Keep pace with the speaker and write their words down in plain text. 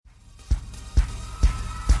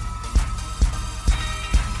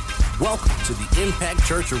Welcome to the Impact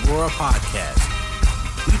Church Aurora podcast.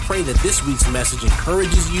 We pray that this week's message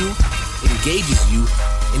encourages you, engages you,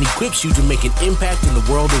 and equips you to make an impact in the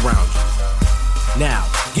world around you.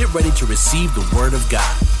 Now, get ready to receive the Word of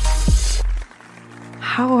God.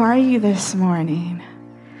 How are you this morning?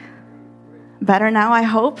 Better now, I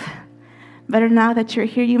hope. Better now that you're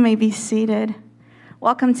here, you may be seated.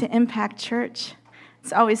 Welcome to Impact Church.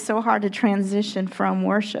 It's always so hard to transition from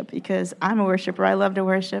worship because I'm a worshiper. I love to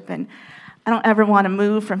worship, and I don't ever want to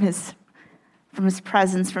move from His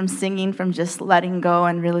presence, from singing, from just letting go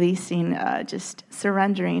and releasing, just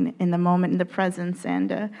surrendering in the moment, in the presence.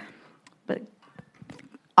 And but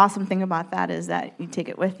awesome thing about that is that you take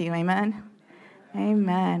it with you. Amen.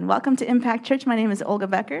 Amen. Welcome to Impact Church. My name is Olga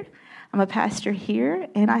Becker. I'm a pastor here,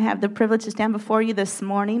 and I have the privilege to stand before you this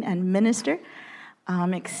morning and minister.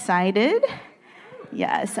 I'm excited.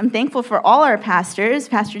 Yes, I'm thankful for all our pastors.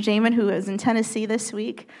 Pastor Jamin, who is in Tennessee this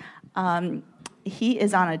week, he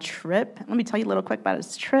is on a trip. Let me tell you a little quick about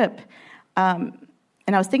his trip. And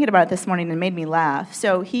I was thinking about it this morning and it made me laugh.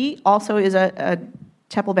 So he also is a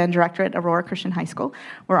chapel band director at Aurora Christian High School,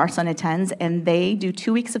 where our son attends, and they do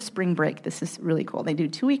 2 weeks of spring break. This is really cool. They do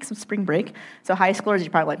 2 weeks of spring break. So high schoolers,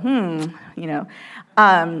 you're probably like,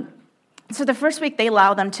 So the first week, they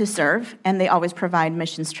allow them to serve, and they always provide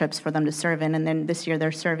missions trips for them to serve in. And then this year, they're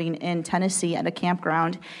serving in Tennessee at a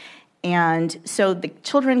campground. And so the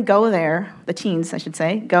children go there, the teens, I should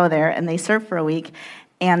say, go there, and they serve for a week,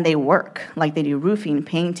 and they work. Like they do roofing,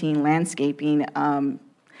 painting, landscaping.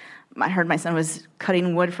 I heard my son was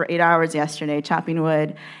cutting wood for 8 hours yesterday, chopping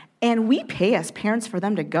wood. And we pay as parents for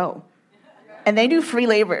them to go. And they do free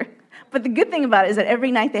labor. But the good thing about it is that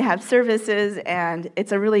every night they have services, and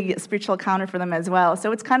it's a really spiritual encounter for them as well.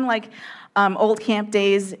 So it's kind of like old camp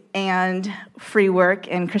days and free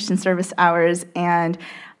work and Christian service hours, and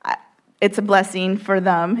it's a blessing for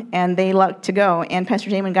them, and they love to go. And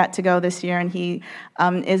Pastor Jamin got to go this year, and he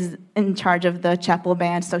is in charge of the chapel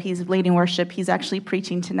band, so he's leading worship. He's actually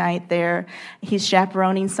preaching tonight there. He's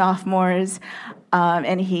chaperoning sophomores.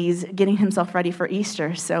 And he's getting himself ready for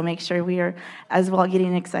Easter. So make sure we are as well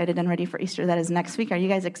getting excited and ready for Easter. That is next week. Are you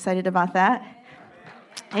guys excited about that?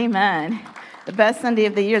 Amen. The best Sunday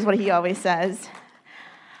of the year is what he always says.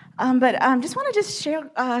 But just want to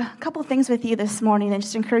share a couple things with you this morning and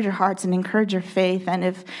just encourage your hearts and encourage your faith. And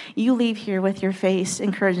if you leave here with your faith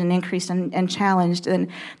encouraged and increased and challenged,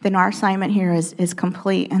 then our assignment here is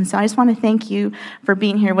complete. And so I just want to thank you for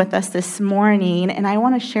being here with us this morning. And I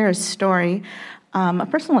want to share a story. A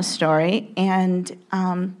personal story, and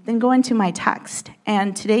then go into my text.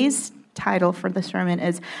 And today's title for the sermon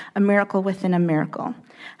is A Miracle Within a Miracle.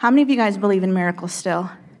 How many of you guys believe in miracles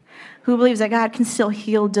still? Who believes that God can still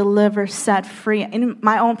heal, deliver, set free? In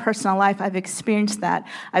my own personal life, I've experienced that.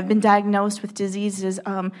 I've been diagnosed with diseases,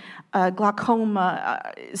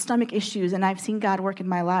 glaucoma, stomach issues, and I've seen God work in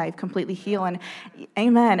my life, completely heal, and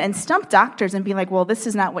amen. And stump doctors and be like, well, this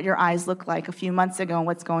is not what your eyes look like a few months ago, and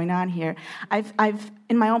what's going on here. I've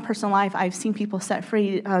in my own personal life, I've seen people set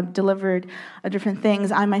free, delivered different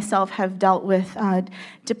things. I myself have dealt with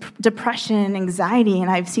depression, anxiety, and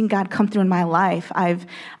I've seen God come through in my life. I've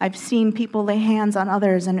seen people lay hands on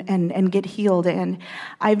others and get healed, and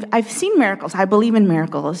I've seen miracles. I believe in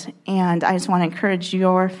miracles, and I just want to encourage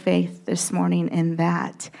your faith this morning in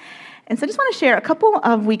that. And so I just want to share a couple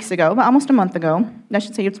of weeks ago, almost a month ago, I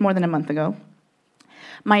should say it's more than a month ago,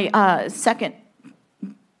 my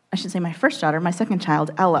first daughter, my second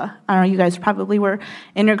child, Ella. I don't know, you guys probably were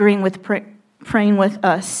agreeing with praying with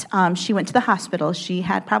us. She went to the hospital. She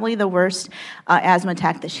had probably the worst asthma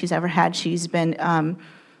attack that she's ever had. She's been,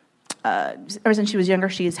 ever since she was younger,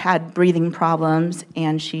 she's had breathing problems,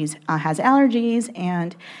 and she's has allergies,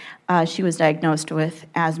 and she was diagnosed with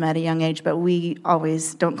asthma at a young age, but we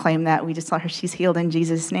always don't claim that. We just tell her she's healed in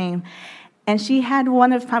Jesus' name. And she had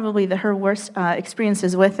one of probably her worst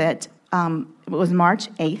experiences with it. It was March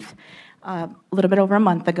 8th, a little bit over a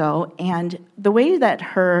month ago, and the way that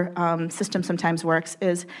her system sometimes works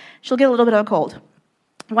is she'll get a little bit of a cold.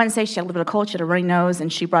 Wednesday, she had a little bit of cold, she had a runny nose,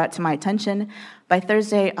 and she brought it to my attention. By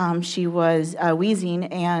Thursday, she was wheezing,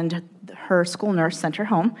 and her school nurse sent her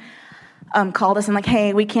home, called us and like,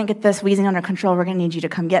 hey, we can't get this wheezing under control, we're going to need you to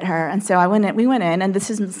come get her. And so we went in, and this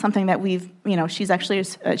is something that she's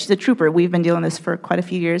a trooper. We've been dealing with this for quite a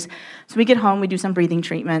few years. So we get home, we do some breathing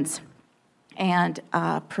treatments, and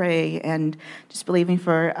pray and just believing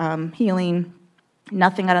for healing,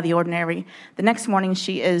 nothing out of the ordinary. The next morning,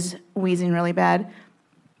 she is wheezing really bad.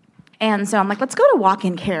 And so I'm like, let's go to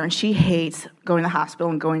walk-in care. And she hates going to the hospital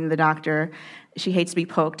and going to the doctor. she hates to be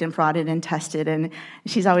poked and prodded and tested, and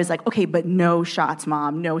she's always like, okay, but no shots,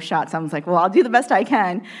 Mom, no shots. I was like, well, I'll do the best I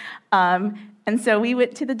can. And so we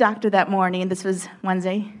went to the doctor that morning. This was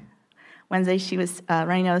Wednesday. She was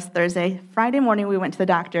running nose. Thursday. Friday morning, we went to the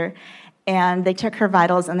doctor, and they took her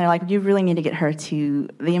vitals, and they're like, you really need to get her to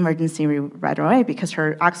the emergency room right away because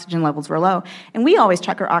her oxygen levels were low. And we always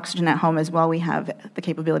check her oxygen at home as well. We have the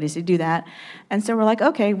capabilities to do that. And so we're like,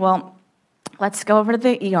 okay, well, let's go over to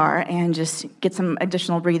the ER and just get some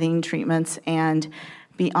additional breathing treatments and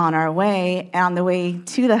be on our way. And on the way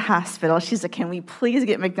to the hospital, she's like, can we please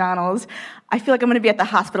get McDonald's? I feel like I'm going to be at the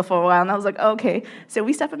hospital for a while. And I was like, okay. So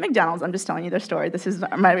we stop at McDonald's. I'm just telling you their story. This is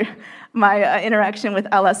my interaction with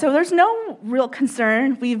Ella. So there's no real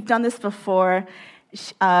concern. We've done this before.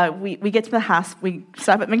 We get to the hospital. We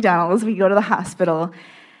stop at McDonald's. We go to the hospital.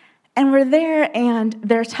 And we're there, and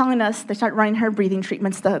they're telling us, they start running her breathing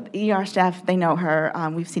treatments. The ER staff, they know her.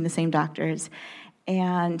 We've seen the same doctors.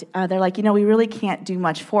 And they're like, we really can't do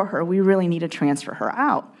much for her. We really need to transfer her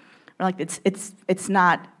out. We're like, it's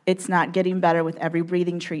not getting better with every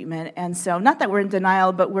breathing treatment. And so, not that we're in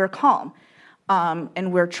denial, but we're calm.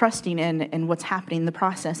 And we're trusting in what's happening in the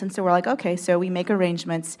process. And so we're like, okay, so we make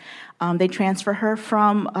arrangements. They transfer her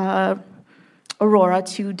from Aurora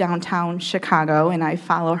to downtown Chicago, and I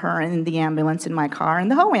follow her in the ambulance in my car. And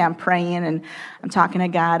the whole way I'm praying and I'm talking to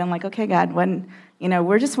God. I'm like, okay, God, when,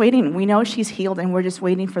 we're just waiting. We know she's healed, and we're just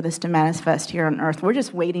waiting for this to manifest here on earth. We're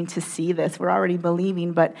just waiting to see this. We're already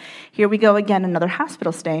believing, but here we go again, another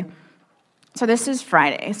hospital stay. So this is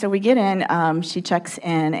Friday. So we get in, she checks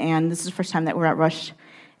in, and this is the first time that we're at Rush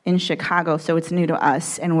in Chicago, so it's new to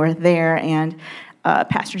us, and we're there, and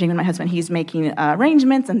Pastor Jamie, my husband, he's making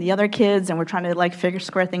arrangements, and the other kids, and we're trying to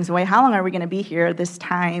square things away. How long are we going to be here this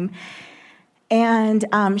time? And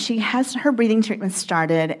she has her breathing treatment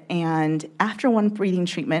started, and after one breathing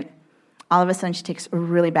treatment, all of a sudden she takes a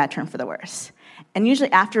really bad turn for the worse. And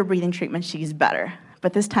usually after a breathing treatment, she's better.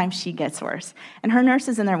 But this time she gets worse. And her nurse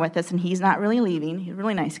is in there with us, and he's not really leaving. He's a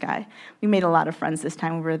really nice guy. We made a lot of friends this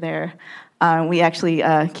time we were there. We actually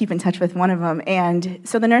keep in touch with one of them. And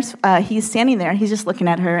so the nurse, he's standing there, and he's just looking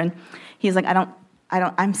at her, and he's like,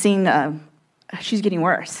 I'm seeing, she's getting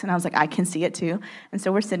worse. And I was like, I can see it too. And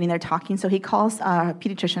so we're sitting there talking. So he calls a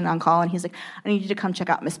pediatrician on call, and he's like, I need you to come check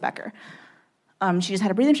out Miss Becker. She just had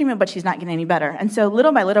a breathing treatment, but she's not getting any better. And so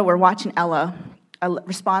little by little, we're watching Ella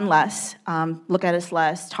respond less, look at us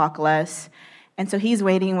less, talk less. And so he's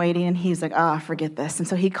waiting, and he's like, forget this. And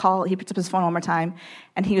so he picked up his phone one more time,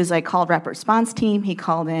 and he was like, called rapid response team. He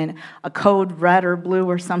called in a code red or blue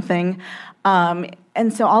or something.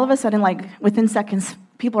 And so all of a sudden, within seconds,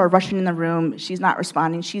 people are rushing in the room. She's not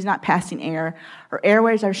responding. She's not passing air. Her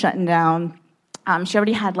airways are shutting down. She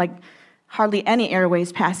already had hardly any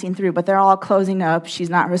airways passing through, but they're all closing up. She's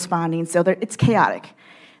not responding. So it's chaotic.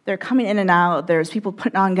 They're coming in and out. There's people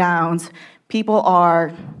putting on gowns. People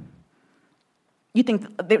are, you think,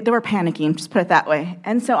 they were panicking, just put it that way.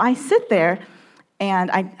 And so I sit there, and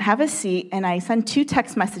I have a seat, and I send 2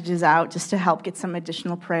 text messages out just to help get some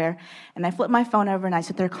additional prayer. And I flip my phone over, and I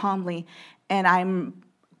sit there calmly, and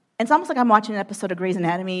it's almost like I'm watching an episode of Grey's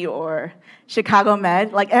Anatomy or Chicago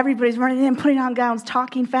Med. Everybody's running in, putting on gowns,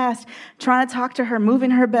 talking fast, trying to talk to her, moving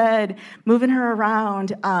her bed, moving her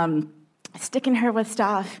around, sticking her with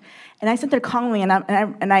stuff. And I sit there calmly, and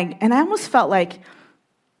I almost felt like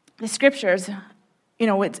the scriptures,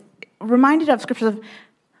 it's reminded of scriptures of,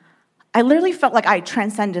 I literally felt like I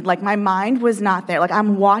transcended, my mind was not there.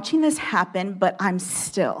 I'm watching this happen, but I'm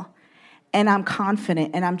still. And I'm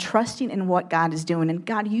confident, and I'm trusting in what God is doing. And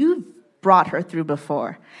God, you've brought her through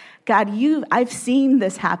before. God, I've seen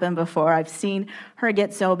this happen before. I've seen her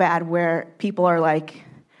get so bad where people are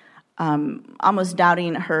almost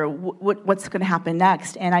doubting her, what's going to happen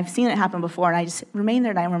next. And I've seen it happen before, and I just remained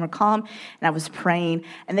there, and I remember calm, and I was praying.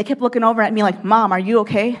 And they kept looking over at me like, Mom, are you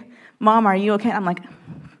okay? Mom, are you okay? And I'm like,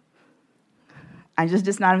 I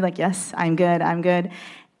just nodded yes, I'm good.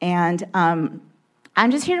 And I'm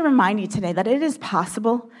just here to remind you today that it is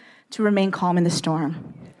possible to remain calm in the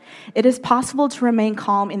storm. It is possible to remain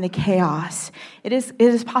calm in the chaos. It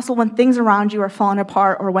is possible when things around you are falling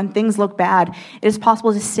apart or when things look bad. It is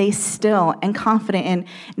possible to stay still and confident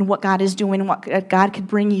in what God is doing, what God could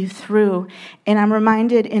bring you through. And I'm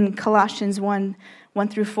reminded in Colossians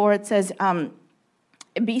 1-4, it says,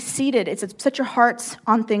 be seated. It says, set your hearts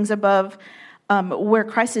on things above, where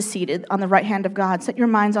Christ is seated on the right hand of God. Set your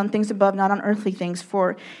minds on things above, not on earthly things,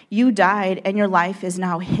 for you died and your life is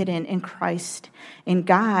now hidden in Christ, in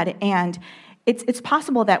God. And it's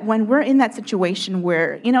possible that when we're in that situation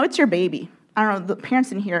where, it's your baby, I don't know, the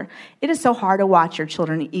parents in here, it is so hard to watch your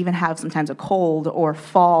children even have sometimes a cold or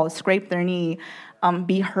fall, scrape their knee,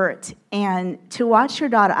 be hurt. And to watch your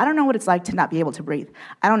daughter, I don't know what it's like to not be able to breathe.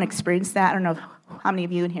 I don't experience that. I don't know how many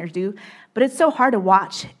of you in here do. But it's so hard to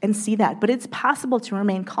watch and see that. But it's possible to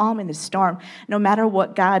remain calm in the storm, no matter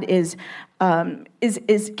what God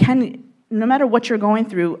no matter what you're going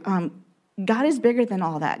through, God is bigger than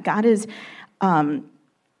all that. God is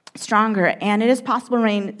stronger, and it is possible to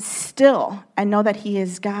remain still and know that he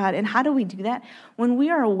is God. And how do we do that? When we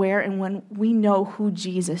are aware and when we know who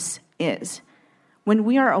Jesus is. When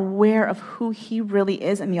we are aware of who he really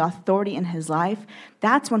is and the authority in his life,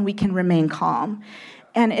 that's when we can remain calm.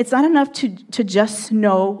 And it's not enough to just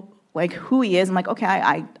know like who he is. I'm like, okay,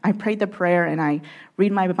 I prayed the prayer and I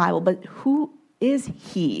read my Bible, but who is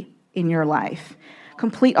he in your life?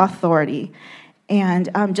 Complete authority. And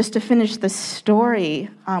just to finish the story,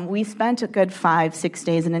 we spent a good 5-6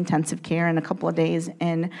 days in intensive care and a couple of days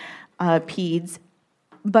in peds.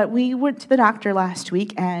 But we went to the doctor last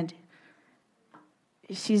week, and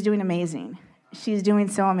she's doing amazing. She's doing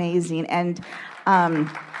so amazing. And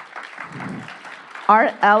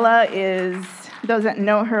our Ella is, those that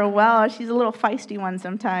know her well, she's a little feisty one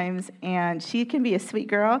sometimes, and she can be a sweet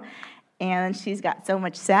girl. And she's got so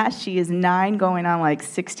much sass. She is 9 going on like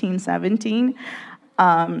 16, 17.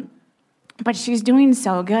 But she's doing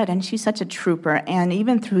so good, and she's such a trooper. And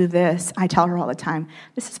even through this, I tell her all the time,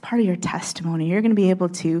 this is part of your testimony. You're going to be able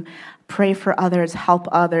to pray for others, help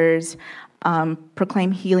others,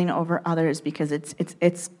 proclaim healing over others, because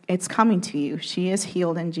it's coming to you. She is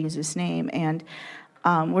healed in Jesus' name. And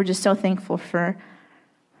we're just so thankful for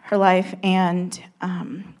her life. And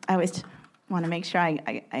I always want to make sure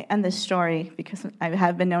I end this story, because I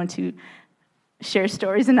have been known to share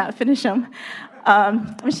stories and not finish them.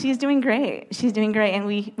 She's doing great. She's doing great, and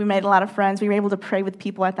we made a lot of friends. We were able to pray with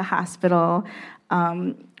people at the hospital. We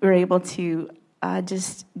were able to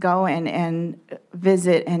just go and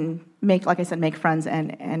visit and make friends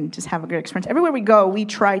and just have a good experience. Everywhere we go, we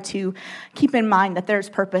try to keep in mind that there's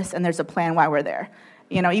purpose and there's a plan why we're there.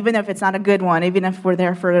 You know, even if it's not a good one, even if we're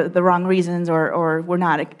there for the wrong reasons or we're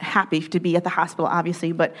not happy to be at the hospital,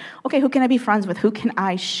 obviously. But, okay, who can I be friends with? Who can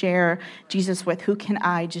I share Jesus with? Who can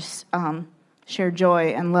I just share joy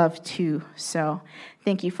and love to? So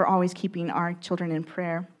thank you for always keeping our children in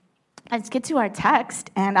prayer. Let's get to our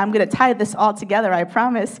text, and I'm going to tie this all together, I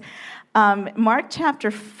promise. Mark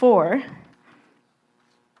chapter 4.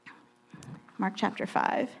 Mark chapter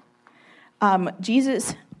 5.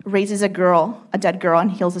 Jesus raises a dead girl,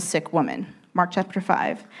 and heals a sick woman. Mark chapter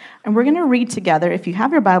 5. And we're going to read together. If you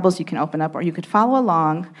have your Bibles, you can open up, or you could follow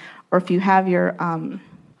along. Or if you have your, a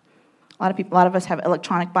lot of us have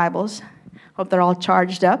electronic Bibles. Hope they're all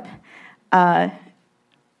charged up.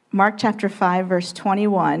 Mark chapter 5, verse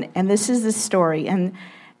 21. And this is the story. And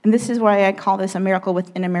this is why I call this a miracle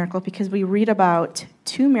within a miracle, because we read about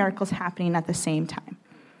 2 miracles happening at the same time.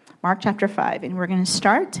 Mark chapter 5, and we're going to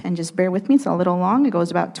start, and just bear with me, it's a little long. It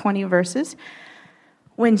goes about 20 verses.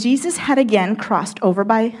 When Jesus had again crossed over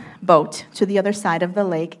by boat to the other side of the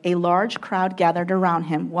lake, a large crowd gathered around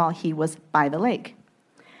him while he was by the lake.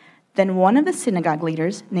 Then one of the synagogue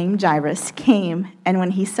leaders, named Jairus, came, and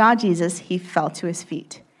when he saw Jesus, he fell to his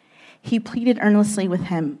feet. He pleaded earnestly with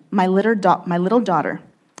him, My little daughter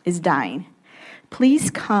is dying.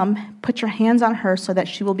 Please come, put your hands on her so that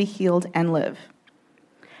she will be healed and live.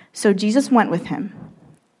 So Jesus went with him.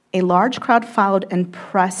 A large crowd followed and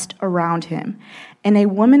pressed around him, and a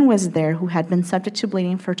woman was there who had been subject to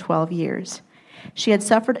bleeding for 12 years. She had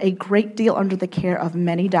suffered a great deal under the care of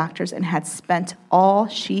many doctors and had spent all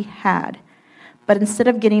she had. But instead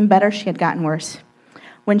of getting better, she had gotten worse.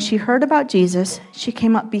 When she heard about Jesus, she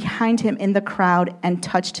came up behind him in the crowd and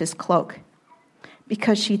touched his cloak,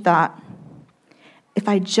 because she thought, if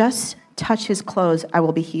I just touch his clothes, I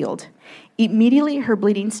will be healed. Immediately her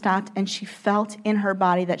bleeding stopped, and she felt in her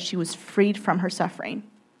body that she was freed from her suffering.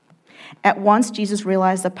 At once Jesus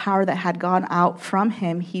realized the power that had gone out from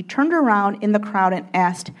him. He turned around in the crowd and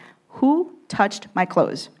asked, Who touched my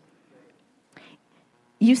clothes?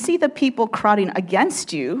 You see the people crowding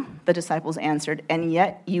against you, the disciples answered, and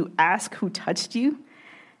yet you ask who touched you?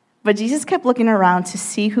 But Jesus kept looking around to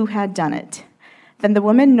see who had done it. Then the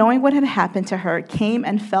woman, knowing what had happened to her, came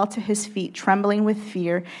and fell to his feet, trembling with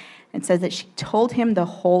fear, and says that she told him the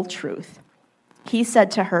whole truth. He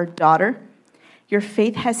said to her, Daughter, your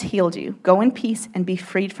faith has healed you. Go in peace and be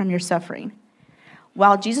freed from your suffering.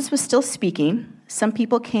 While Jesus was still speaking, some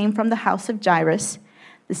people came from the house of Jairus,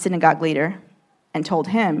 the synagogue leader, and told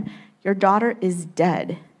him, Your daughter is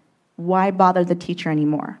dead. Why bother the teacher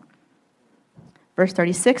anymore? Verse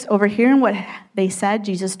 36, overhearing what they said,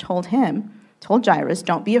 Jesus told him, told Jairus,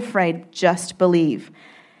 "Don't be afraid, just believe."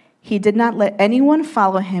 He did not let anyone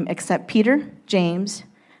follow him except Peter, James,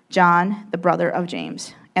 John, the brother of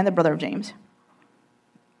James, and the brother of James.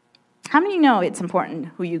 How many know it's important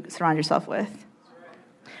who you surround yourself with?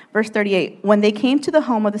 Verse 38, when they came to the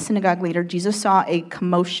home of the synagogue leader, Jesus saw a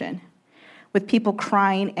commotion with people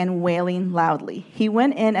crying and wailing loudly. He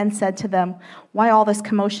went in and said to them, "Why all this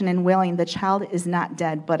commotion and wailing? The child is not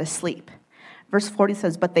dead, but asleep." Verse 40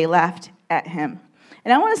 says, but they laughed at him.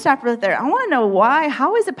 And I want to stop right there. I want to know why.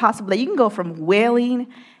 How is it possible that you can go from wailing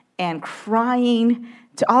and crying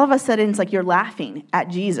to all of a sudden it's like you're laughing at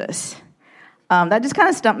Jesus? That just kind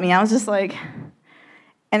of stumped me. I was just like,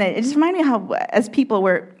 and it just reminded me how, as people,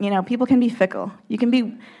 people can be fickle. You can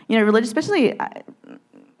be, religious, especially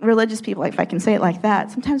religious people, if I can say it like that.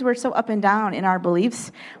 Sometimes we're so up and down in our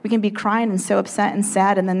beliefs. We can be crying and so upset and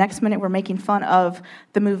sad, and the next minute we're making fun of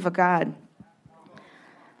the move of God.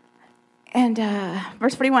 And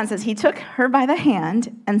verse 41 says, he took her by the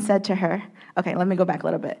hand and said to her, okay, let me go back a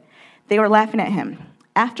little bit. They were laughing at him.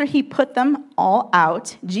 After he put them all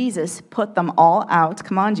out, Jesus put them all out.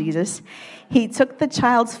 Come on, Jesus. He took the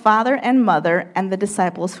child's father and mother and the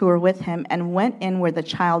disciples who were with him and went in where the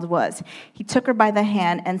child was. He took her by the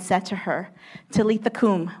hand and said to her, Talitha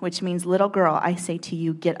cum, which means little girl, I say to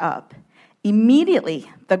you, get up. Immediately,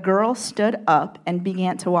 the girl stood up and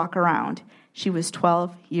began to walk around. She was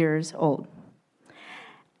 12 years old.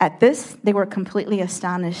 At this, they were completely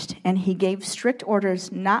astonished, and he gave strict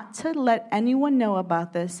orders not to let anyone know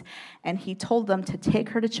about this, and he told them to take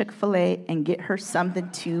her to Chick-fil-A and get her something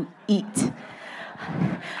to eat.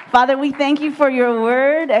 Father, we thank you for your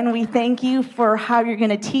word, and we thank you for how you're going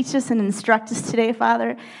to teach us and instruct us today, Father.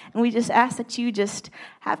 And we just ask that you just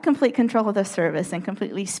have complete control of the service and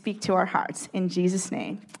completely speak to our hearts. In Jesus'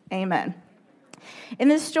 name, amen. In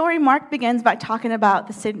this story, Mark begins by talking about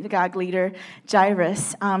the synagogue leader,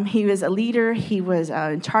 Jairus. He was a leader. He was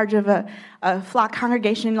in charge of a flock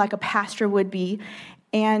congregation like a pastor would be.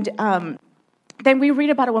 And then we read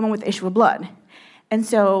about a woman with issue of blood. And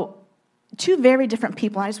so two very different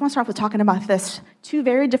people. I just want to start off with talking about this. Two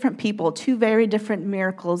very different people, two very different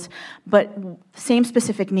miracles, but same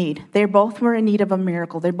specific need. They both were in need of a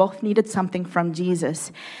miracle. They both needed something from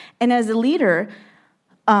Jesus. And as a leader,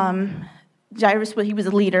 Jairus, he was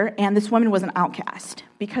a leader, and this woman was an outcast.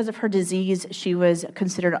 Because of her disease, she was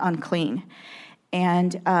considered unclean.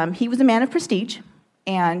 And he was a man of prestige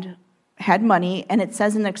and had money, and it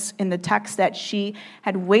says in the text that she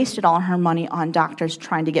had wasted all her money on doctors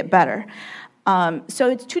trying to get better. So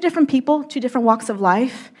it's two different people, two different walks of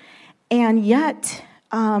life, and yet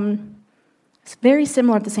it's very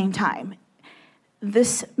similar at the same time.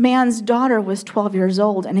 This man's daughter was 12 years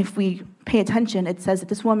old, and if we pay attention, it says that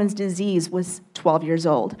this woman's disease was 12 years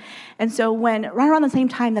old. And so right around the same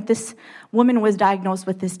time that this woman was diagnosed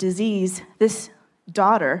with this disease, this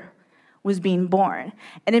daughter was being born.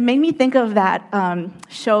 And it made me think of that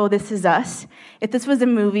show, This Is Us. If this was a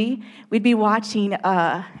movie, we'd be watching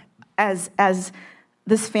as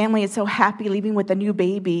this family is so happy leaving with a new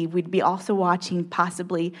baby, we'd be also watching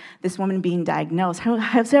possibly this woman being diagnosed.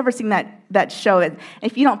 Have you ever seen that show? And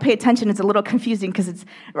if you don't pay attention, it's a little confusing because it's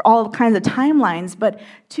all kinds of timelines, but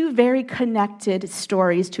two very connected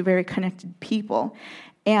stories, two very connected people.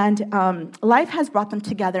 And life has brought them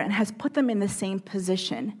together and has put them in the same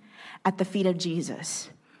position at the feet of Jesus.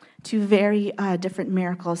 Two very different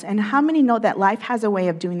miracles. And how many know that life has a way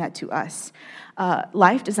of doing that to us?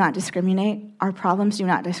 Life does not discriminate. Our problems do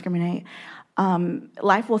not discriminate.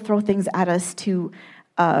 Life will throw things at us to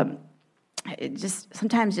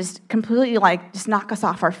sometimes just completely just knock us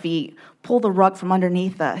off our feet, pull the rug from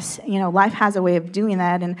underneath us. Life has a way of doing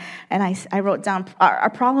that. And I wrote down, our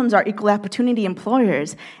problems are equal opportunity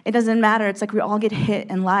employers. It doesn't matter. It's like we all get hit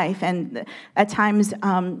in life. And at times,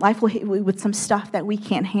 life will hit you with some stuff that we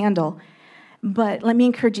can't handle. But let me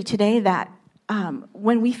encourage you today that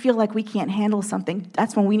when we feel like we can't handle something,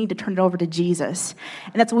 that's when we need to turn it over to Jesus.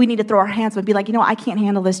 And that's when we need to throw our hands up and be like, I can't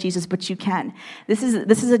handle this, Jesus, but you can. This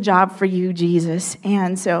is a job for you, Jesus.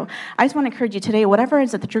 And so I just want to encourage you today, whatever it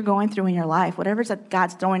is that you're going through in your life, whatever it is that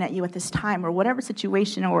God's throwing at you at this time, or whatever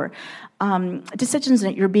situation or decisions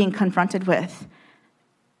that you're being confronted with,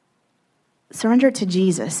 surrender it to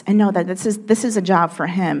Jesus and know that this is a job for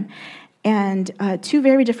him. And two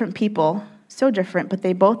very different people, so different, but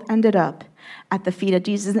they both ended up at the feet of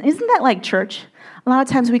Jesus. And isn't that like church? A lot of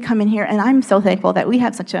times we come in here, and I'm so thankful that we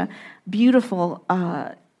have such a beautiful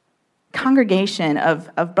congregation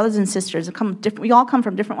of brothers and sisters. We all come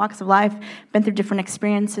from different walks of life, been through different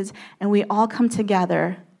experiences, and we all come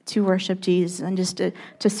together to worship Jesus and just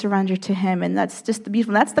to surrender to him. And that's just the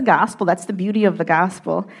beautiful. That's the gospel. That's the beauty of the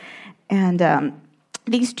gospel. And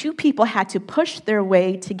these two people had to push their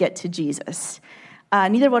way to get to Jesus.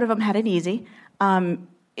 Neither one of them had it easy.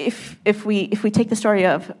 If we take the story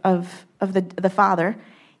of the father,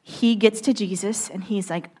 he gets to Jesus and he's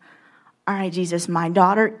like, all right, Jesus, my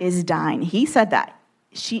daughter is dying. He said that.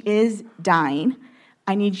 She is dying.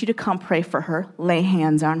 I need you to come pray for her, lay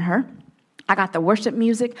hands on her. I got the worship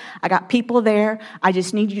music. I got people there. I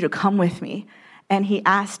just need you to come with me. And he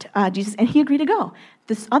asked Jesus, and he agreed to go.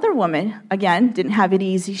 This other woman, again, didn't have it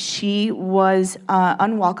easy. She was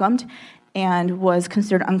unwelcomed and was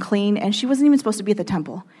considered unclean, and she wasn't even supposed to be at the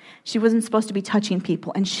temple. She wasn't supposed to be touching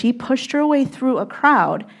people. And she pushed her way through a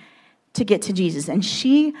crowd to get to Jesus. And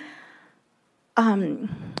she...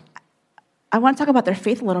 I want to talk about their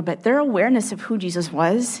faith a little bit. Their awareness of who Jesus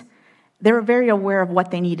was, they were very aware of what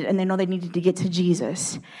they needed, and they know they needed to get to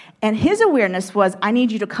Jesus. And his awareness was, I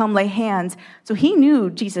need you to come lay hands. So he knew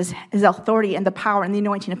Jesus, his authority and the power and the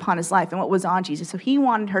anointing upon his life and what was on Jesus. So he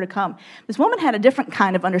wanted her to come. This woman had a different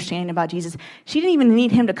kind of understanding about Jesus. She didn't even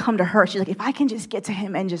need him to come to her. She's like, if I can just get to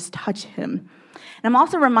him and just touch him. And I'm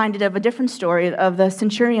also reminded of a different story of the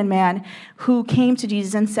centurion man who came to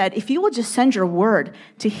Jesus and said, if you will just send your word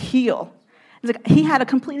to heal. It's like he had a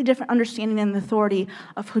completely different understanding and authority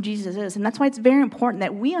of who Jesus is. And that's why it's very important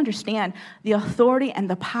that we understand the authority and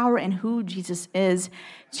the power and who Jesus is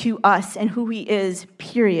to us and who he is,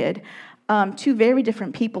 period. Two very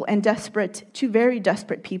different people and two very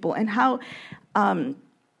desperate people. And how do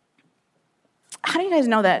you guys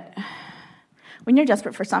know that when you're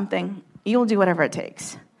desperate for something, you'll do whatever it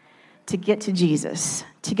takes to get to Jesus,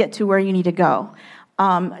 to get to where you need to go.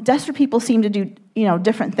 Desperate people seem to do,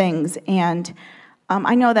 different things. And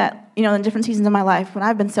I know that, in different seasons of my life, when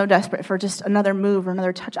I've been so desperate for just another move or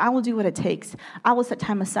another touch, I will do what it takes. I will set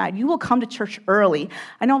time aside. You will come to church early.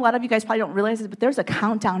 I know a lot of you guys probably don't realize this, but there's a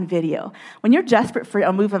countdown video. When you're desperate for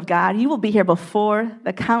a move of God, you will be here before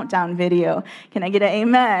the countdown video. Can I get an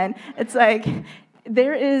amen? It's like...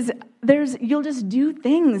 you'll just do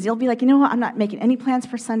things. You'll be like, you know what? I'm not making any plans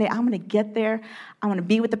for Sunday. I'm going to get there. I want to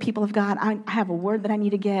be with the people of God. I have a word that I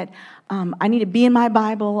need to get. I need to be in my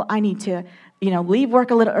Bible. I need to, leave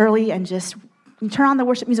work a little early and just turn on the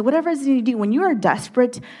worship music. Whatever it is you need to do. When you are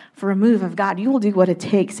desperate for a move of God, you will do what it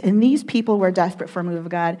takes. And these people were desperate for a move of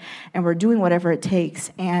God, and were doing whatever it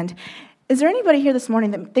takes. And is there anybody here this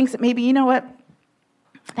morning that thinks that maybe, you know what?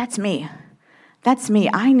 That's me. That's me.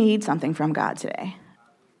 I need something from God today.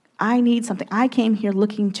 I need something. I came here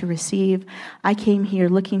looking to receive. I came here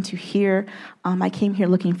looking to hear. I came here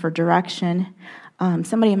looking for direction.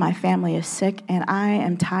 Somebody in my family is sick, and I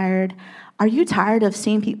am tired. Are you tired of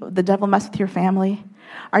seeing the devil mess with your family?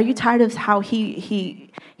 Are you tired of how he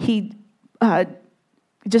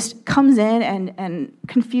just comes in and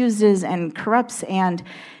confuses and corrupts and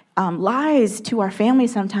lies to our family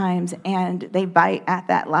sometimes, and they bite at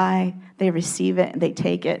that lie, they receive it, and they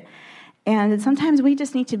take it. And sometimes we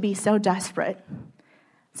just need to be so desperate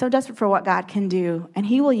for what God can do, and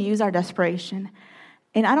he will use our desperation.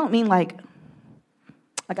 And I don't mean like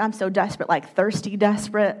I'm so desperate, like thirsty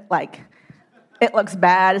desperate, like it looks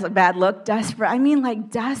bad, it's a bad look desperate. I mean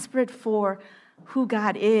like desperate for who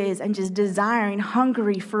God is and just desiring,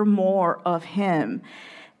 hungry for more of him.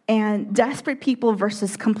 And desperate people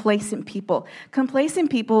versus complacent people. Complacent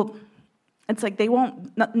people, it's like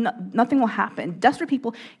nothing will happen. Desperate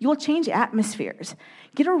people, you will change atmospheres.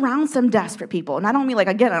 Get around some desperate people. And I don't mean like,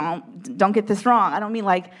 again, don't get this wrong. I don't mean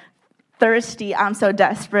like thirsty, I'm so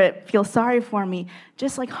desperate, feel sorry for me.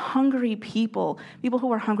 Just like hungry people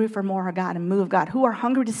who are hungry for more of God and move of God, who are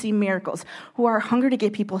hungry to see miracles, who are hungry to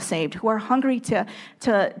get people saved, who are hungry to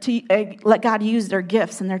let God use their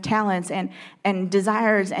gifts and their talents and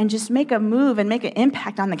desires and just make a move and make an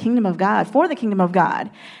impact on the kingdom of God, for the kingdom of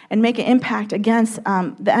God, and make an impact against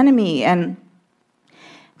the enemy. And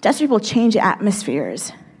desperate people change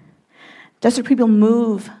atmospheres. Desperate people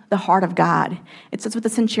move the heart of God. It says with the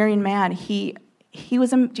centurion man,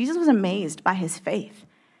 Jesus was amazed by his faith.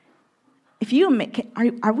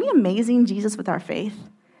 Are we amazing Jesus with our faith?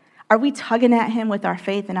 Are we tugging at him with our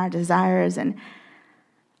faith and our desires? And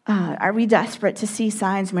are we desperate to see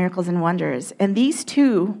signs, miracles, and wonders? And these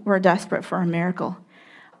two were desperate for a miracle.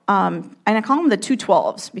 And I call them the 2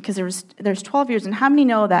 12s because there's 12 years. And how many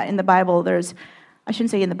know that in the Bible I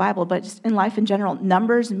shouldn't say in the Bible, but just in life in general,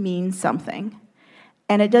 numbers mean something.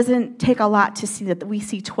 And it doesn't take a lot to see that we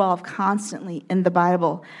see 12 constantly in the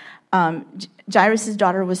Bible. Jairus'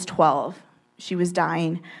 daughter was 12. She was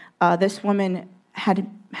dying. This woman had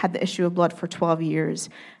the issue of blood for 12 years.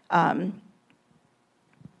 12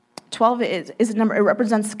 is a number. It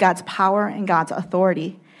represents God's power and God's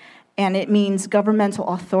authority. and it means governmental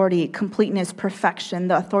authority, completeness, perfection,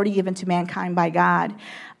 the authority given to mankind by God.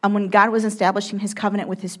 When God was establishing his covenant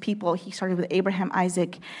with his people, he started with Abraham,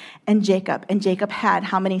 Isaac, and Jacob. And Jacob had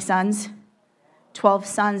how many sons? 12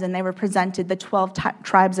 sons, and they represented the 12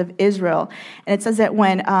 tribes of Israel. And it says that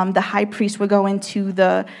when the high priest would go into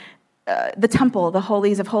the temple, the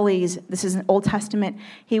holies of holies, this is an Old Testament,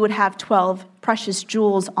 he would have 12 precious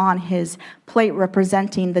jewels on his plate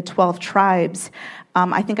representing the 12 tribes.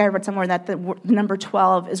 I think I read somewhere that the number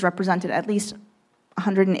 12 is represented at least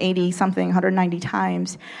 180 something, 190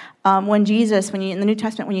 times. When in the New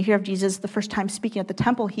Testament, when you hear of Jesus the first time speaking at the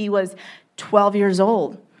temple, he was 12 years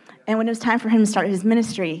old. And when it was time for him to start his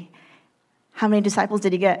ministry, how many disciples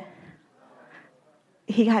did he get?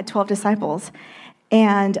 He had 12 disciples.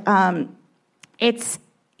 And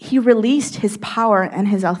he released his power and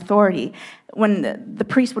his authority. When the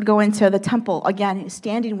priest would go into the temple, again,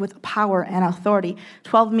 standing with power and authority.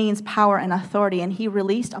 12 means power and authority, and he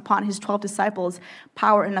released upon his 12 disciples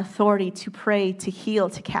power and authority to pray, to heal,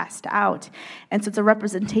 to cast out. And so it's a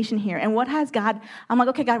representation here. And what has God, I'm like,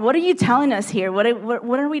 okay, God, what are you telling us here? What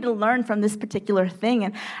are we to learn from this particular thing?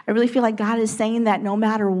 And I really feel like God is saying that no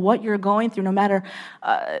matter what you're going through, no matter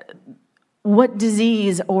what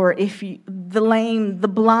disease, or the lame, the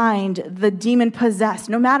blind, the demon-possessed,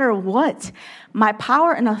 no matter what, my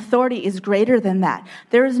power and authority is greater than that.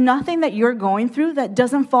 There is nothing that you're going through that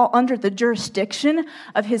doesn't fall under the jurisdiction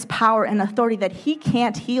of his power and authority, that he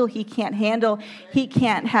can't heal, he can't handle, he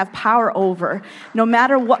can't have power over. No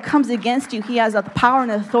matter what comes against you, he has the power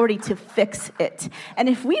and authority to fix it. And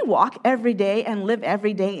if we walk every day and live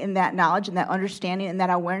every day in that knowledge and that understanding and that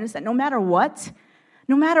awareness, that no matter what,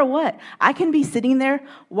 I can be sitting there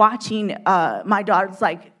watching my daughter's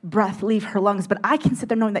breath leave her lungs, but I can sit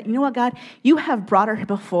there knowing that, you know what, God, you have brought her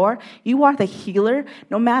before. You are the healer.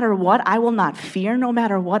 No matter what, I will not fear. No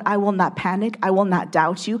matter what, I will not panic. I will not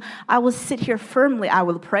doubt you. I will sit here firmly. I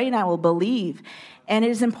will pray and I will believe. And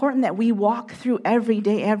it is important that we walk through every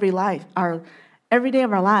day of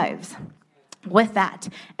our lives with that.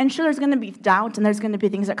 And sure, there's going to be doubt and there's going to be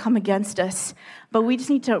things that come against us, but we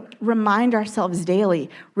just need to remind ourselves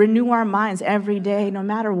daily, renew our minds every day, no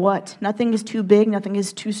matter what. Nothing is too big, nothing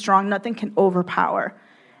is too strong, nothing can overpower.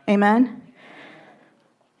 Amen?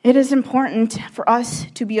 It is important for us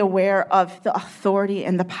to be aware of the authority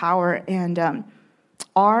and the power, and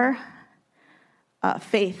our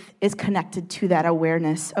faith is connected to that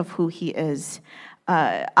awareness of who he is.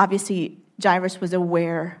 Obviously, Jairus was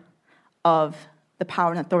aware of the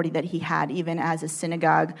power and authority that he had, even as a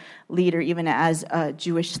synagogue leader, even as a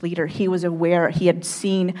Jewish leader. He was aware, he had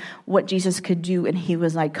seen what Jesus could do, and he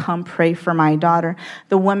was like, come pray for my daughter.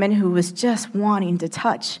 The woman who was just wanting to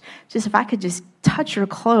touch, just if I could just touch her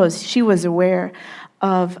clothes, she was aware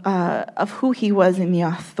of who he was and the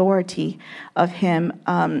authority of him.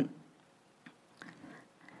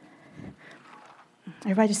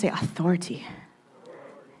 Everybody just say authority.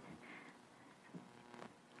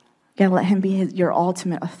 You gotta let him be your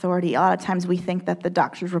ultimate authority. A lot of times we think that the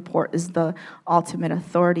doctor's report is the ultimate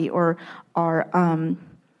authority, or our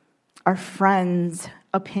friends'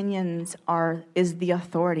 opinions is the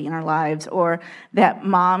authority in our lives, or that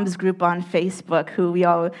mom's group on Facebook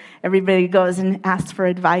who everybody goes and asks for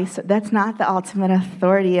advice. That's not the ultimate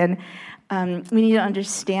authority, and we need to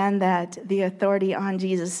understand that the authority on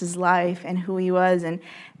Jesus' life and who he was, and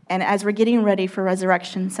as we're getting ready for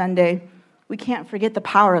Resurrection Sunday, we can't forget the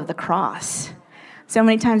power of the cross. So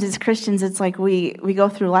many times as Christians, it's like we go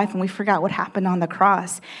through life and we forgot what happened on the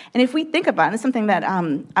cross. And if we think about it, it's something that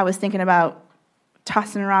I was thinking about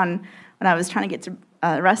tossing around when I was trying to get to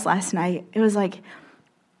rest last night. It was like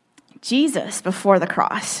Jesus, before the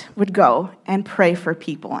cross, would go and pray for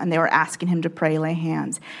people, and they were asking him to pray, lay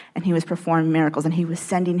hands, and he was performing miracles, and he was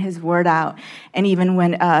sending his word out. And even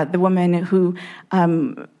when the woman who...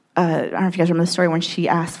 I don't know if you guys remember the story when she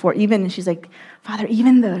asked for, she's like, Father,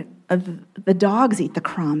 even the dogs eat the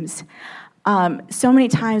crumbs. So many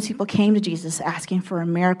times people came to Jesus asking for a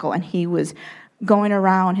miracle, and he was going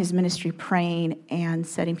around his ministry praying and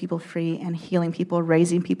setting people free and healing people,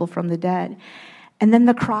 raising people from the dead. And then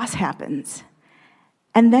the cross happens.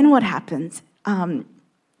 And then what happens?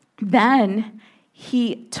 Then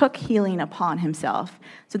he took healing upon himself.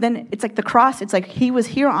 So then it's like the cross, it's like he was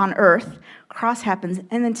here on earth, cross happens,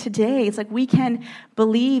 and then today it's like we can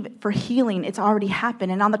believe for healing. It's already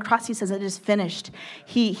happened. And on the cross he says it is finished.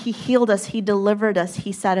 He healed us, he delivered us,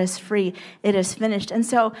 he set us free. It is finished. And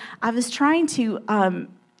so I was trying to,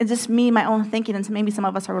 it's just me, my own thinking, and so maybe some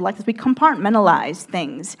of us are like this, we compartmentalize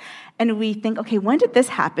things. And we think, okay, when did this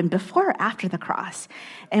happen? Before or after the cross?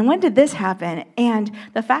 And when did this happen? And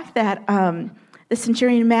the fact that the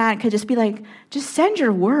centurion man could just be like, just send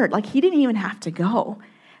your word. Like, he didn't even have to go.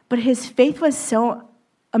 But his faith was so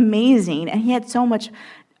amazing, and he had so much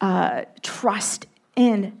trust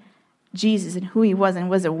in Jesus and who he was and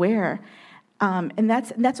was aware. And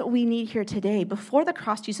that's what we need here today. Before the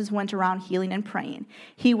cross, Jesus went around healing and praying.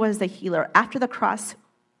 He was the healer. After the cross,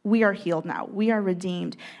 we are healed now. We are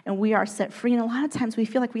redeemed, and we are set free. And a lot of times we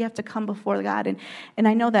feel like we have to come before God. And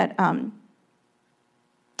I know that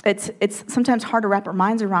it's sometimes hard to wrap our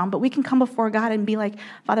minds around, but we can come before God and be like,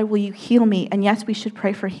 Father, will you heal me? And yes, we should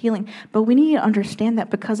pray for healing. But we need to understand that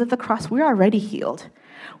because of the cross, we're already healed.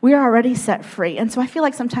 We are already set free. And so I feel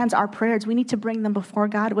like sometimes our prayers, we need to bring them before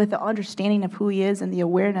God with the understanding of who he is and the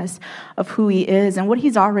awareness of who he is and what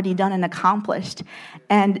he's already done and accomplished.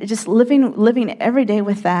 And just living every day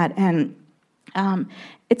with that. And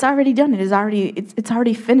it's already done. It's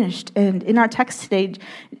already finished. And in our text today,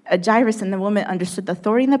 Jairus and the woman understood the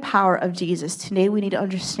authority and the power of Jesus. Today we need to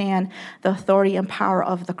understand the authority and power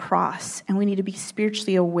of the cross. And we need to be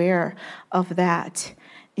spiritually aware of that.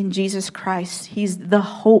 In Jesus Christ, he's the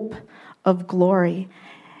hope of glory.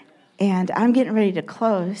 And I'm getting ready to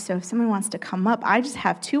close, so if someone wants to come up, I just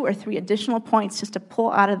have 2 or 3 additional points just to pull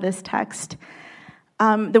out of this text.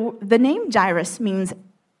 The name Jairus means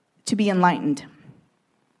to be enlightened.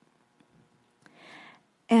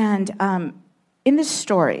 And in this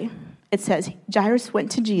story, it says, Jairus went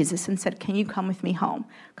to Jesus and said, can you come with me home?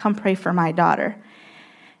 Come pray for my daughter.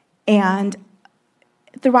 And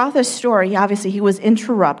throughout this story, obviously, he was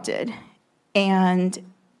interrupted. And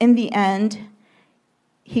in the end,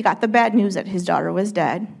 he got the bad news that his daughter was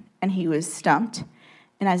dead, and he was stumped.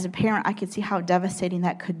 And as a parent, I could see how devastating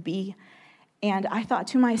that could be. And I thought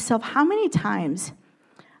to myself, how many times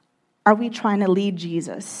are we trying to lead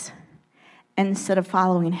Jesus instead of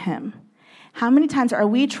following him? How many times are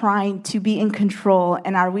we trying to be in control,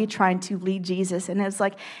 and are we trying to lead Jesus? And it's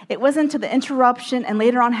like, it wasn't until the interruption and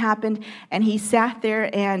later on happened, and he sat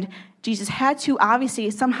there, and Jesus had to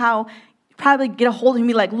obviously somehow probably get a hold of him and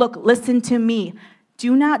be like, look, listen to me.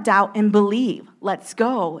 Do not doubt and believe. Let's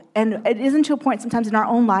go. And it isn't to a point sometimes in our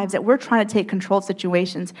own lives that we're trying to take control of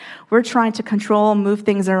situations. We're trying to control, move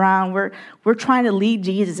things around. We're trying to lead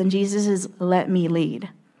Jesus, and Jesus is, let me lead.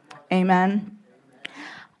 Amen.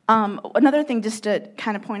 Another thing just to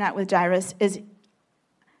kind of point out with Jairus is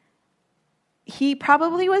he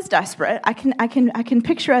probably was desperate. I can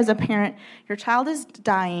picture as a parent, your child is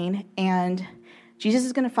dying and Jesus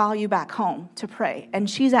is going to follow you back home to pray, and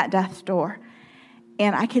she's at death's door.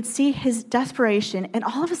 And I could see his desperation, and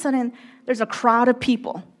all of a sudden there's a crowd of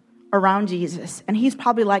people around Jesus, and he's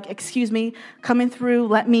probably like, excuse me, coming through,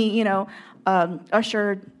 let me,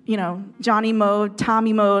 usher, Johnny mode,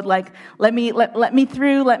 Tommy mode, like, let me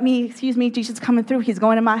through, excuse me, Jesus coming through. He's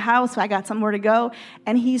going to my house, so I got somewhere to go.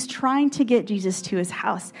 And he's trying to get Jesus to his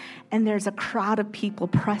house. And there's a crowd of people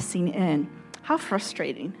pressing in. How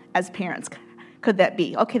frustrating as parents could that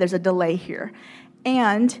be? Okay, there's a delay here.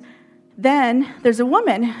 And then there's a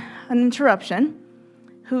woman, an interruption,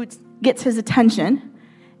 who gets his attention.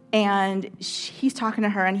 And he's talking to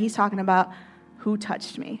her, and he's talking about, who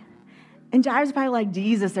touched me? And Jairus is probably like,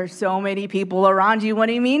 Jesus, there's so many people around you. What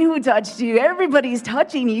do you mean, who touched you? Everybody's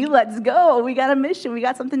touching you. Let's go. We got a mission. We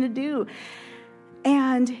got something to do.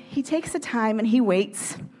 And he takes the time and he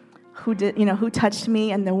waits. Who touched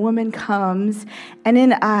me? And the woman comes. And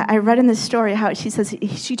then I read in the story how she says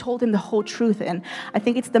she told him the whole truth. And I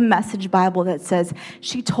think it's the Message Bible that says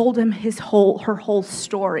she told him her whole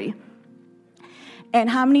story. And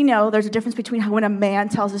how many know there's a difference between when a man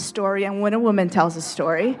tells a story and when a woman tells a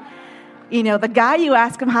story? The guy, you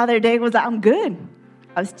ask him how their day was, I'm good.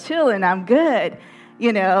 I was chilling, I'm good.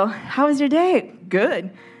 How was your day?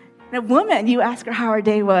 Good. And a woman, you ask her how her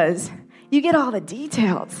day was. You get all the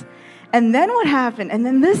details. And then what happened? And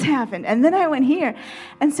then this happened. And then I went here.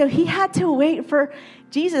 And so he had to wait for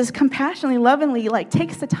Jesus compassionately, lovingly,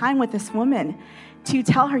 takes the time with this woman to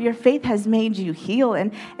tell her your faith has made you heal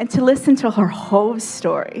and to listen to her whole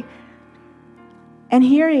story. And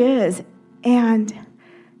here he is. And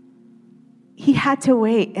he had to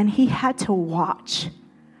wait, and he had to watch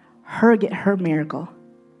her get her miracle.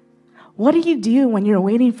 What do you do when you're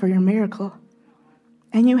waiting for your miracle?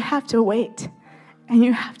 And you have to wait, and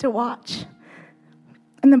you have to watch.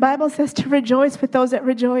 And the Bible says to rejoice with those that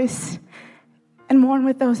rejoice, and mourn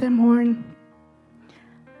with those that mourn.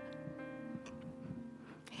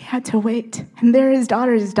 He had to wait, and there his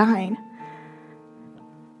daughter is dying.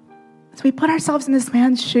 So we put ourselves in this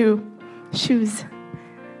man's shoes.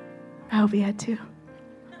 I hope he had to.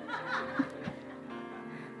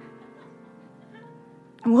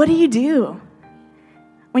 And what do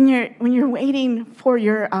when you're waiting for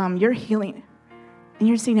your healing? and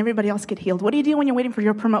you're seeing everybody else get healed? What do you do when you're waiting for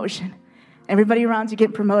your promotion? Everybody around you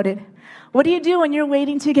get promoted. What do you do when you're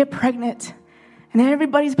waiting to get pregnant and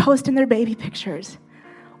everybody's posting their baby pictures?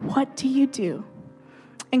 What do you do?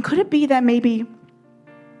 And could it be that maybe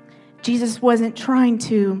Jesus wasn't trying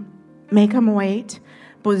to make him wait,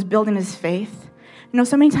 but was building his faith? You know,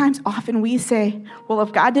 so many times, often we say, well,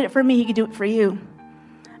 if God did it for me, he could do it for you.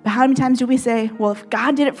 But how many times do we say, well, if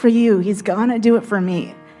God did it for you, he's going to do it for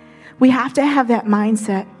me? We have to have that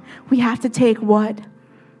mindset. We have to take what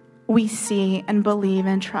we see and believe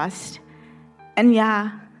and trust. And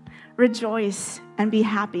rejoice and be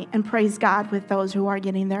happy and praise God with those who are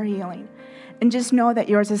getting their healing. And just know that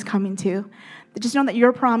yours is coming too. Just know that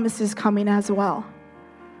your promise is coming as well.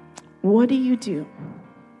 What do you do?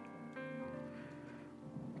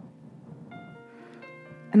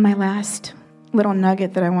 And my last little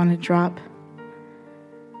nugget that I want to drop.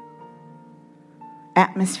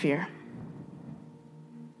 Atmosphere.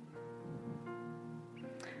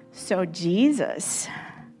 So Jesus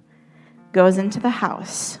goes into the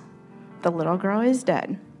house. The little girl is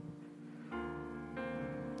dead.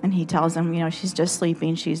 And he tells them, she's just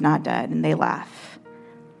sleeping. She's not dead. And they laugh.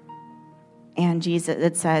 And Jesus,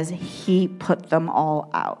 it says, he put them all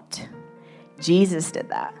out. Jesus did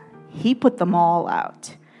that. He put them all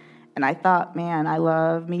out. And I thought, man, I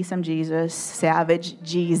love me some Jesus. Savage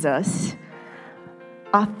Jesus.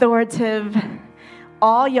 Authoritative.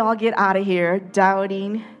 All y'all get out of here.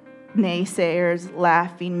 Doubting, naysayers,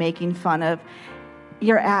 laughing, making fun of.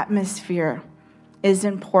 Your atmosphere is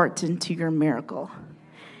important to your miracle.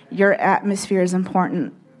 Your atmosphere is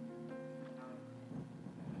important.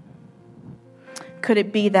 Could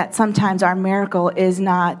it be that sometimes our miracle is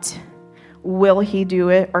not, will he do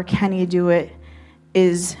it or can he do it,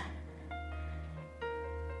 is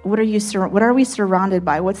what are we surrounded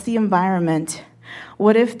by? What's the environment?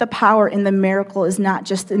 What if the power in the miracle is not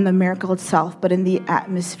just in the miracle itself, but in the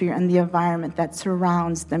atmosphere and the environment that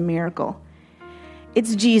surrounds the miracle?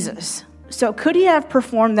 It's Jesus. So could he have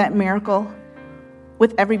performed that miracle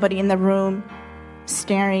with everybody in the room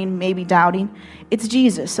staring, maybe doubting? It's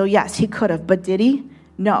Jesus. So yes, he could have. But did he?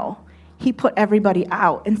 No. He put everybody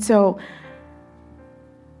out. And so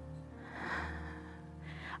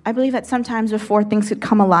I believe that sometimes before things could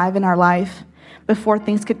come alive in our life, before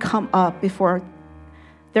things could come up, before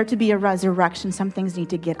there to be a resurrection, some things need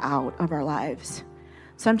to get out of our lives.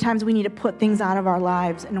 Sometimes we need to put things out of our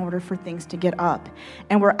lives in order for things to get up.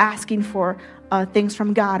 And we're asking for things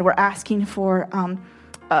from God. We're asking for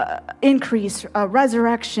increase,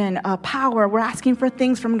 resurrection, power. We're asking for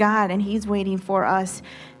things from God, and he's waiting for us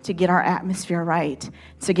to get our atmosphere right,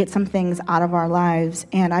 to get some things out of our lives.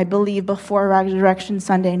 And I believe before Resurrection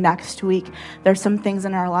Sunday next week, there's some things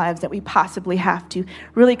in our lives that we possibly have to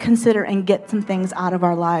really consider and get some things out of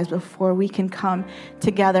our lives before we can come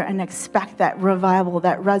together and expect that revival,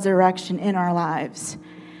 that resurrection in our lives.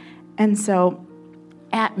 And so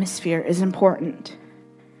atmosphere is important.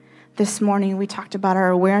 This morning we talked about our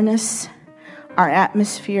awareness, our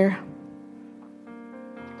atmosphere,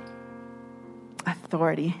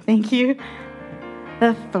 authority. Thank you.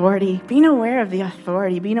 Authority. Being aware of the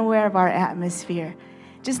authority. Being aware of our atmosphere.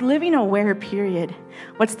 Just living aware, period.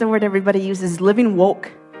 What's the word everybody uses? Living woke.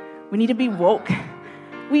 We need to be woke.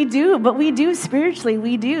 We do, but we do spiritually.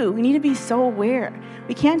 We do. We need to be so aware.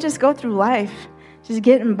 We can't just go through life just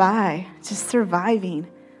getting by, just surviving.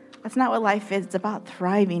 That's not what life is. It's about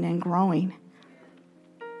thriving and growing.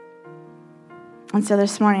 And so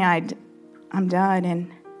this morning I'm done,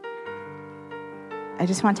 and I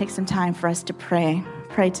just want to take some time for us to pray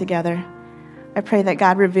together. I pray that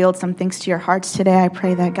God revealed some things to your hearts today. I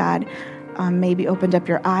pray that God maybe opened up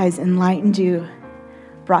your eyes, enlightened you,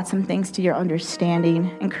 brought some things to your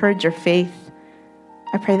understanding, encouraged your faith.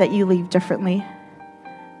 I pray that you leave differently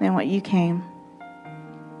than what you came.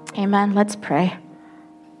 Amen. Let's pray.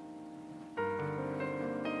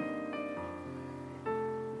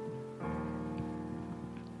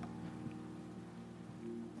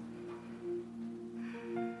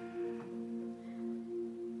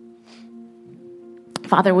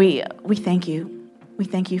 Father, we thank you. We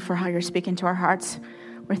thank you for how you're speaking to our hearts.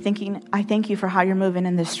 I thank you for how you're moving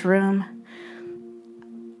in this room.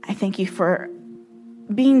 I thank you for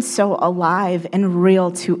being so alive and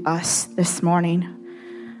real to us this morning.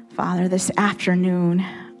 Father, this afternoon,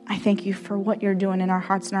 I thank you for what you're doing in our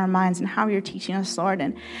hearts and our minds and how you're teaching us, Lord.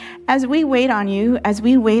 And as we wait on you, as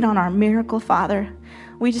we wait on our miracle, Father,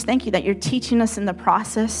 we just thank you that you're teaching us in the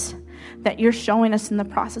process, that you're showing us in the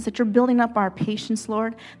process, that you're building up our patience,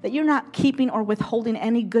 Lord, that you're not keeping or withholding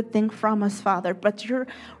any good thing from us, Father, but you're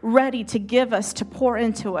ready to give us, to pour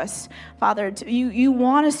into us, Father. You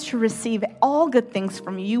want us to receive all good things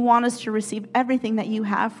from you. You want us to receive everything that you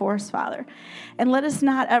have for us, Father. And let us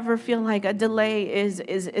not ever feel like a delay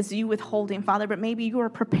is you withholding, Father, but maybe you are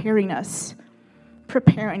preparing us,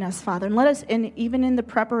 Father. And let us, even in the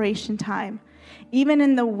preparation time, even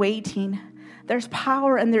in the waiting, there's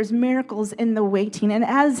power and there's miracles in the waiting. And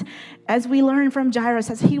as we learn from Jairus,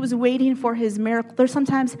 as he was waiting for his miracle, there's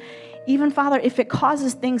sometimes, even, Father, if it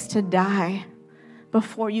causes things to die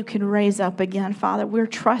before you can raise up again, Father, we're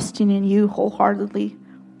trusting in you wholeheartedly.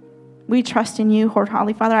 We trust in you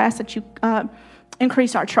wholeheartedly. Father, I ask that you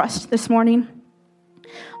increase our trust this morning.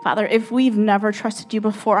 Father, if we've never trusted you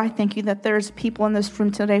before, I thank you that there's people in this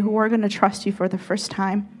room today who are going to trust you for the first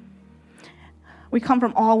time. We come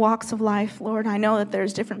from all walks of life, Lord. I know that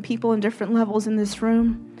there's different people in different levels in this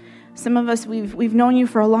room. Some of us, we've known you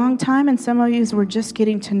for a long time, and some of you, we're just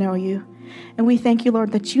getting to know you. And we thank you,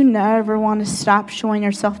 Lord, that you never want to stop showing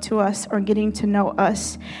yourself to us or getting to know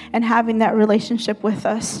us and having that relationship with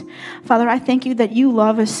us. Father, I thank you that you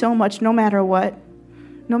love us so much no matter what.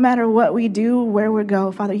 No matter what we do, where we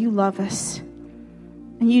go, Father, you love us.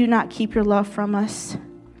 And you do not keep your love from us.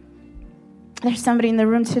 There's somebody in the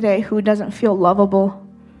room today who doesn't feel lovable.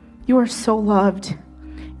 You are so loved.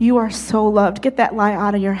 You are so loved. Get that lie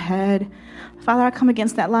out of your head. Father, I come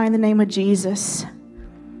against that lie in the name of Jesus.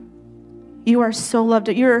 You are so loved.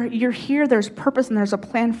 You're here. There's purpose and there's a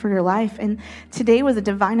plan for your life. And today was a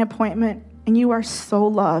divine appointment, and you are so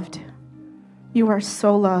loved. You are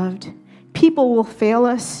so loved. People will fail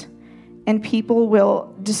us, and people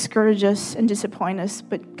will discourage us and disappoint us,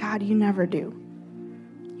 but God, you never do.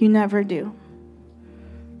 You never do.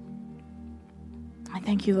 I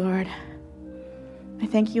thank you, Lord. I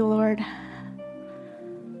thank you, Lord.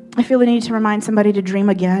 I feel the need to remind somebody to dream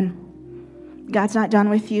again. God's not done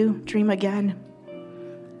with you. Dream again.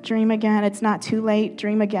 Dream again. It's not too late.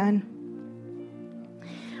 Dream again.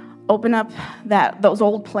 Open up those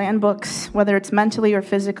old plan books, whether it's mentally or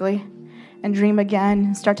physically, and dream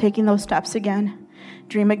again. Start taking those steps again.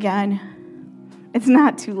 Dream again. It's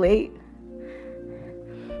not too late.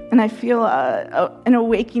 And I feel an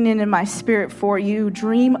awakening in my spirit for you.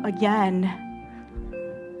 Dream again.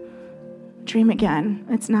 Dream again.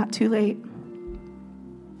 It's not too late.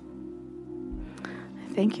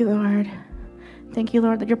 Thank you, Lord. Thank you,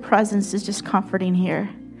 Lord, that your presence is just comforting here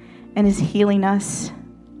and is healing us.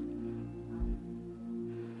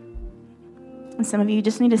 And some of you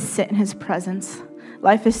just need to sit in his presence.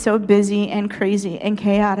 Life is so busy and crazy and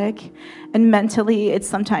chaotic, and mentally it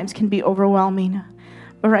sometimes can be overwhelming.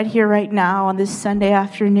 But right here, right now, on this Sunday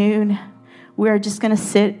afternoon, we are just going to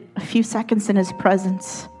sit a few seconds in his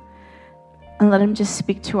presence and let him just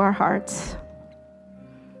speak to our hearts.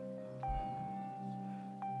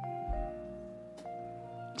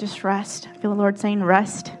 Just rest. I feel the Lord saying,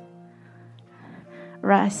 rest.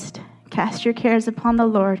 Rest. Cast your cares upon the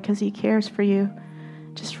Lord because he cares for you.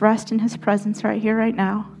 Just rest in his presence right here, right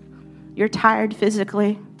now. You're tired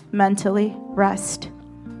physically, mentally. Rest.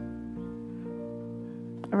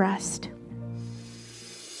 Rest.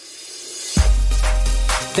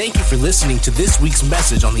 Thank you for listening to this week's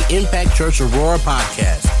message on the Impact Church Aurora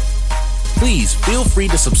podcast. Please feel free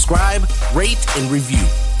to subscribe, rate, and review.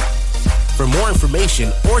 For more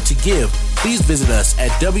information or to give, please visit us at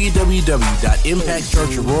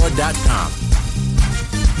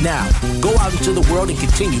www.impactchurchaurora.com. Now, go out into the world and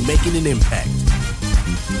continue making an impact.